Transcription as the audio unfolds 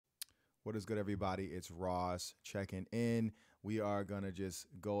What is good, everybody? It's Ross checking in. We are going to just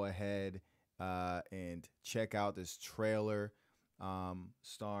go ahead and check out this trailer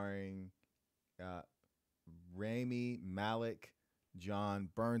starring uh, Rami Malek, John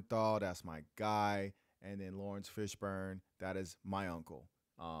Bernthal, that's my guy, and then Lawrence Fishburne, that is my uncle.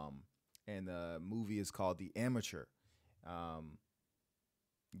 And the movie is called The Amateur. Um,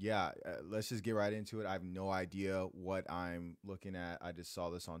 let's just get right into it. I have no idea what I'm looking at. I just saw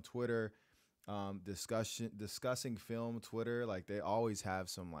this on Twitter. Discussing film Twitter, like they always have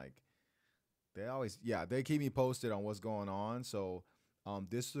some they keep me posted on what's going on. So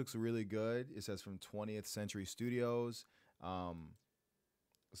this looks really good. It says from 20th Century Studios.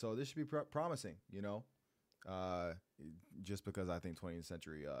 So this should be promising, just because I think 20th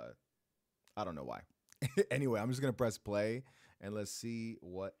Century, I don't know why. Anyway, I'm just gonna press play and let's see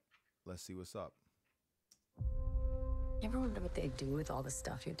what's up. You ever wonder what they do with all the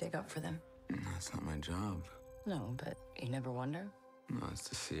stuff you dig up for them? That's not my job. No, but you never wonder? No, it's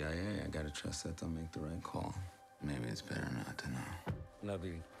the CIA. I gotta trust that they'll make the right call. Maybe it's better not to know. Love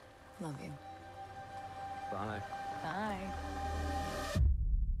you. Love you. Bye. Bye.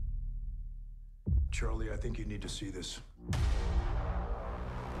 Charlie, I think you need to see this.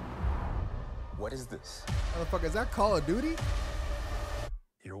 What is this? Motherfucker, is that Call of Duty?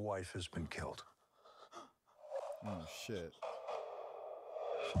 Your wife has been killed. Oh, shit.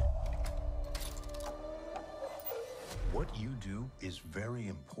 What you do is very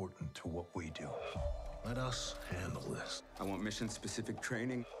important to what we do. Let us handle this. I want mission-specific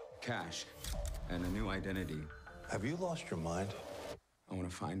training, cash, and a new identity. Have you lost your mind? I want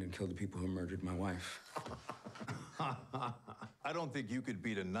to find and kill the people who murdered my wife. I don't think you could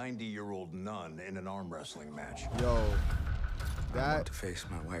beat a 90-year-old nun in an arm wrestling match. Yo, I want to face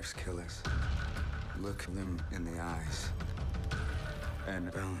my wife's killers, look them in the eyes,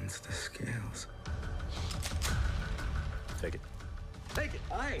 and balance the scales. Take it. Take it!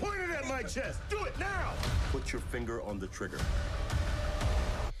 Aye. Point it at my chest! Do it now! Put your finger on the trigger.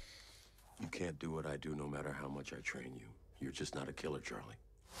 You can't do what I do no matter how much I train you. You're just not a killer, Charlie.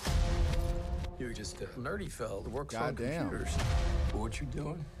 You're just a nerdy fella that works on Goddamn. computers. What you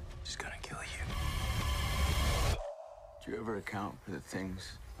doing? Just gonna kill you. Do you ever account for the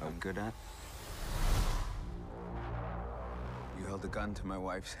things I'm good at? You held a gun to my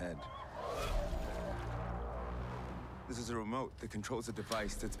wife's head. This is a remote that controls a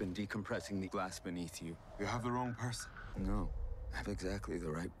device that's been decompressing the glass beneath you. You have the wrong person. No, I have exactly the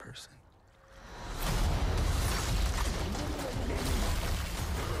right person.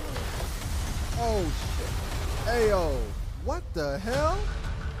 oh shit. Ayo, what the hell?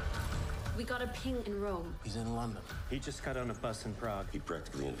 We got a ping in Rome. He's in London. He just got on a bus in Prague. He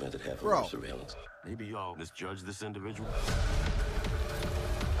practically invented half of Bro. our surveillance. Maybe y'all misjudge this individual.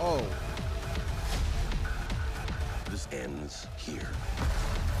 Oh, This ends here.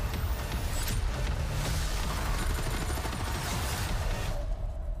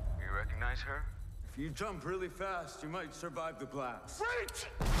 You recognize her? If you jump really fast, you might survive the blast. Wait!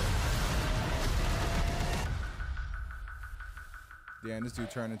 damn, this dude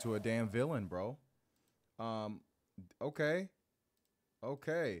turned into a damn villain, bro. Okay.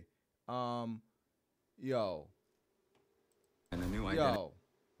 Yo. And a new identity. Yo,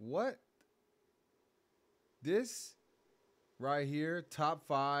 what? This right here, top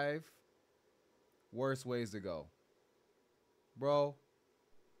 5 worst ways to go. Bro,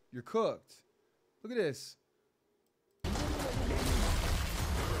 you're cooked. Look at this.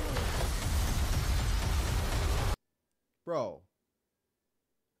 Bro,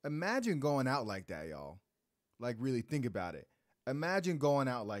 imagine going out like that, y'all. Like, really think about it. Imagine going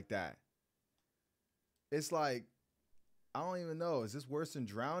out like that. It's like, I don't even know. Is this worse than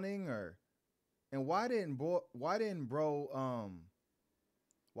drowning or? And why didn't why'd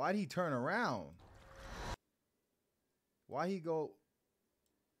he turn around? Why he go,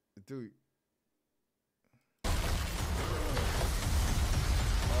 dude? Oh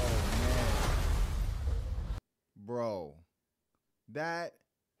man, bro, that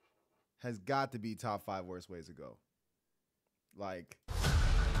has got to be top 5 worst ways to go. Like,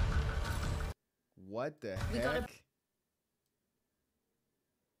 what the heck?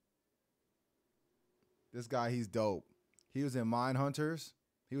 This guy, he's dope. He was in Mindhunters.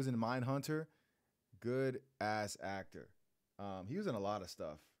 He was in Mindhunter. Good ass actor. He was in a lot of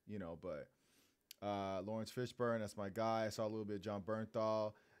stuff, but Lawrence Fishburne, that's my guy. I saw a little bit of John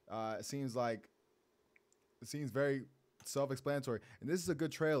Bernthal. It seems very self-explanatory. And this is a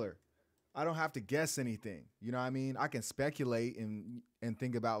good trailer. I don't have to guess anything. You know what I mean? I can speculate and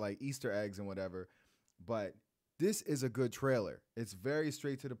think about like Easter eggs and whatever. But this is a good trailer. It's very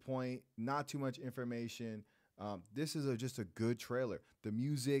straight to the point, not too much information. This is just a good trailer. The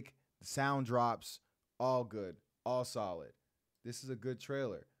music, the sound drops, all good, all solid. This is a good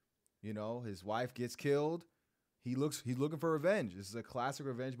trailer. You know, his wife gets killed. He's looking for revenge. This is a classic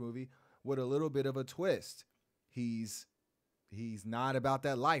revenge movie with a little bit of a twist. He's not about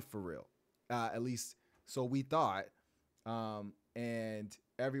that life for real. At least so we thought. And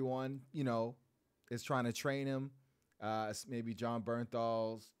everyone, you know, is trying to train him. Maybe John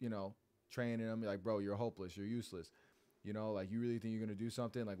Bernthal's, you know, training him. Like, bro, you're hopeless. You're useless. You know, like, you really think you're going to do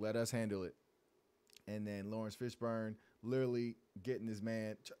something? Like, let us handle it. And then Lawrence Fishburne literally getting his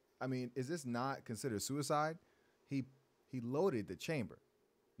man. I mean, is this not considered suicide? He loaded the chamber,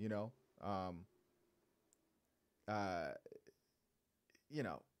 you know? You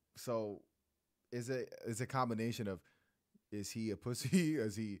know, so it's a combination of, is he a pussy?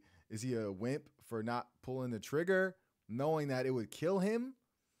 Is he a wimp for not pulling the trigger, knowing that it would kill him?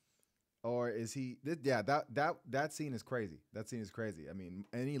 Or is he? Yeah, that scene is crazy. That scene is crazy. I mean,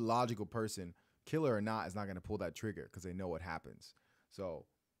 any logical person, killer or not, is not going to pull that trigger because they know what happens. So,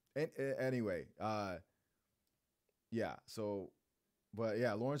 anyway, yeah. So, but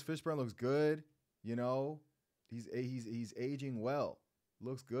yeah, Lawrence Fishburne looks good. You know, he's aging well.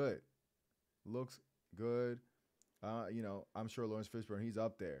 Looks good. Looks good. You know, I'm sure Lawrence Fishburne, he's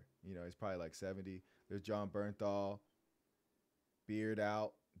up there. You know, he's probably like 70. There's John Bernthal. Beard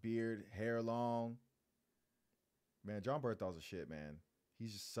out. Beard, hair long. Man, John Bernthal's a shit, man.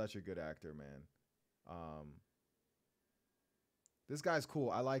 He's just such a good actor, man. This guy's cool.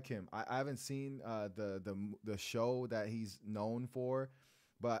 I like him. I haven't seen the show that he's known for,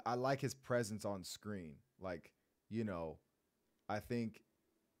 but I like his presence on screen. Like, you know, I think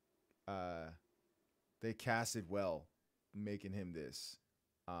they casted well making him this.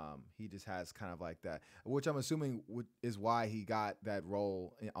 He just has kind of like that, which I'm assuming is why he got that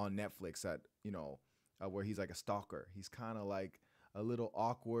role on Netflix that, you know, where he's like a stalker. He's kind of like a little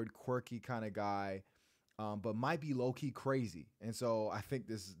awkward, quirky kind of guy, but might be low-key crazy. And so I think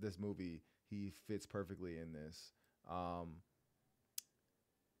this movie, he fits perfectly in this.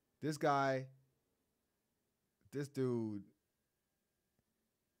 This guy, this dude,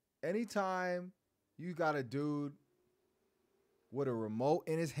 anytime you got a dude with a remote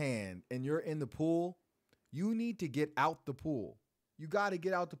in his hand and you're in the pool, you need to get out the pool. You got to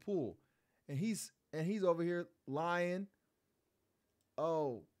get out the pool. And he's over here lying.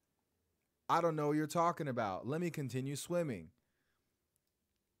 Oh, I don't know what you're talking about. Let me continue swimming.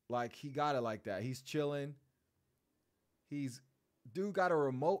 Like, he got it like that. He's chilling. Dude got a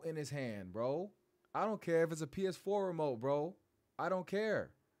remote in his hand, bro. I don't care if it's a PS4 remote, bro. I don't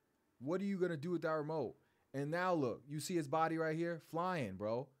care. What are you going to do with that remote? And now look, you see his body right here flying,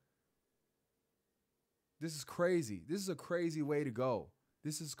 bro. This is crazy. This is a crazy way to go.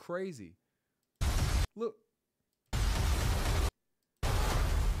 This is crazy. Look.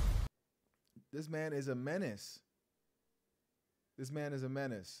 This man is a menace. This man is a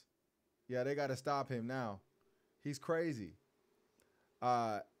menace. Yeah, they got to stop him now. He's crazy.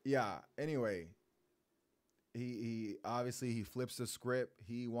 Yeah, anyway. He obviously he flips the script.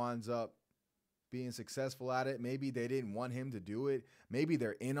 He winds up being successful at it. Maybe they didn't want him to do it. Maybe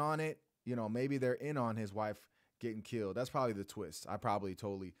they're in on it. You know, maybe they're in on his wife getting killed. That's probably the twist. I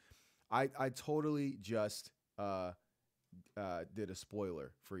totally just did a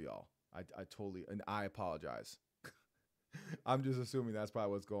spoiler for y'all. I totally, and I apologize. I'm just assuming that's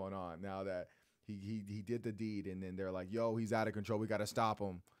probably what's going on now that he did the deed, and then they're like, yo, he's out of control. We got to stop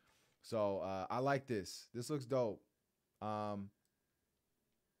him. So I like this. This looks dope.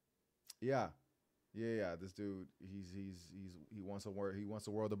 Yeah. This dude, he wants a world. He wants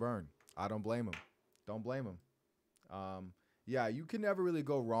the world to burn. I don't blame him. Don't blame him. Yeah, you can never really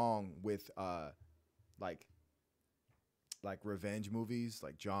go wrong with like revenge movies,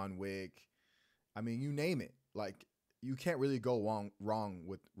 like John Wick. I mean, you name it. Like, you can't really go wrong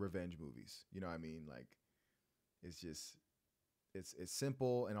with revenge movies. You know what I mean? Like, it's just it's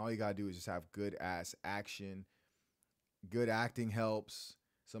simple, and all you gotta do is just have good ass action. Good acting helps.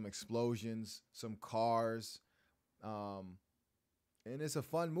 Some explosions, some cars, and it's a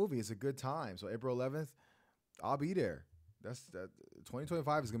fun movie. It's a good time. So April 11th, I'll be there.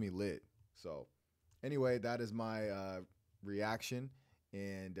 2025 is gonna be lit. So anyway, that is my reaction,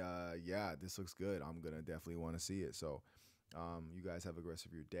 and yeah, this looks good. I'm gonna definitely want to see it. So you guys have a rest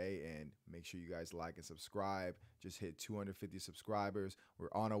of your day, and make sure you guys like and subscribe. Just hit 250 subscribers.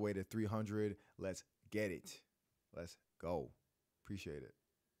 We're on our way to 300. Let's get it. Let's go. Appreciate it.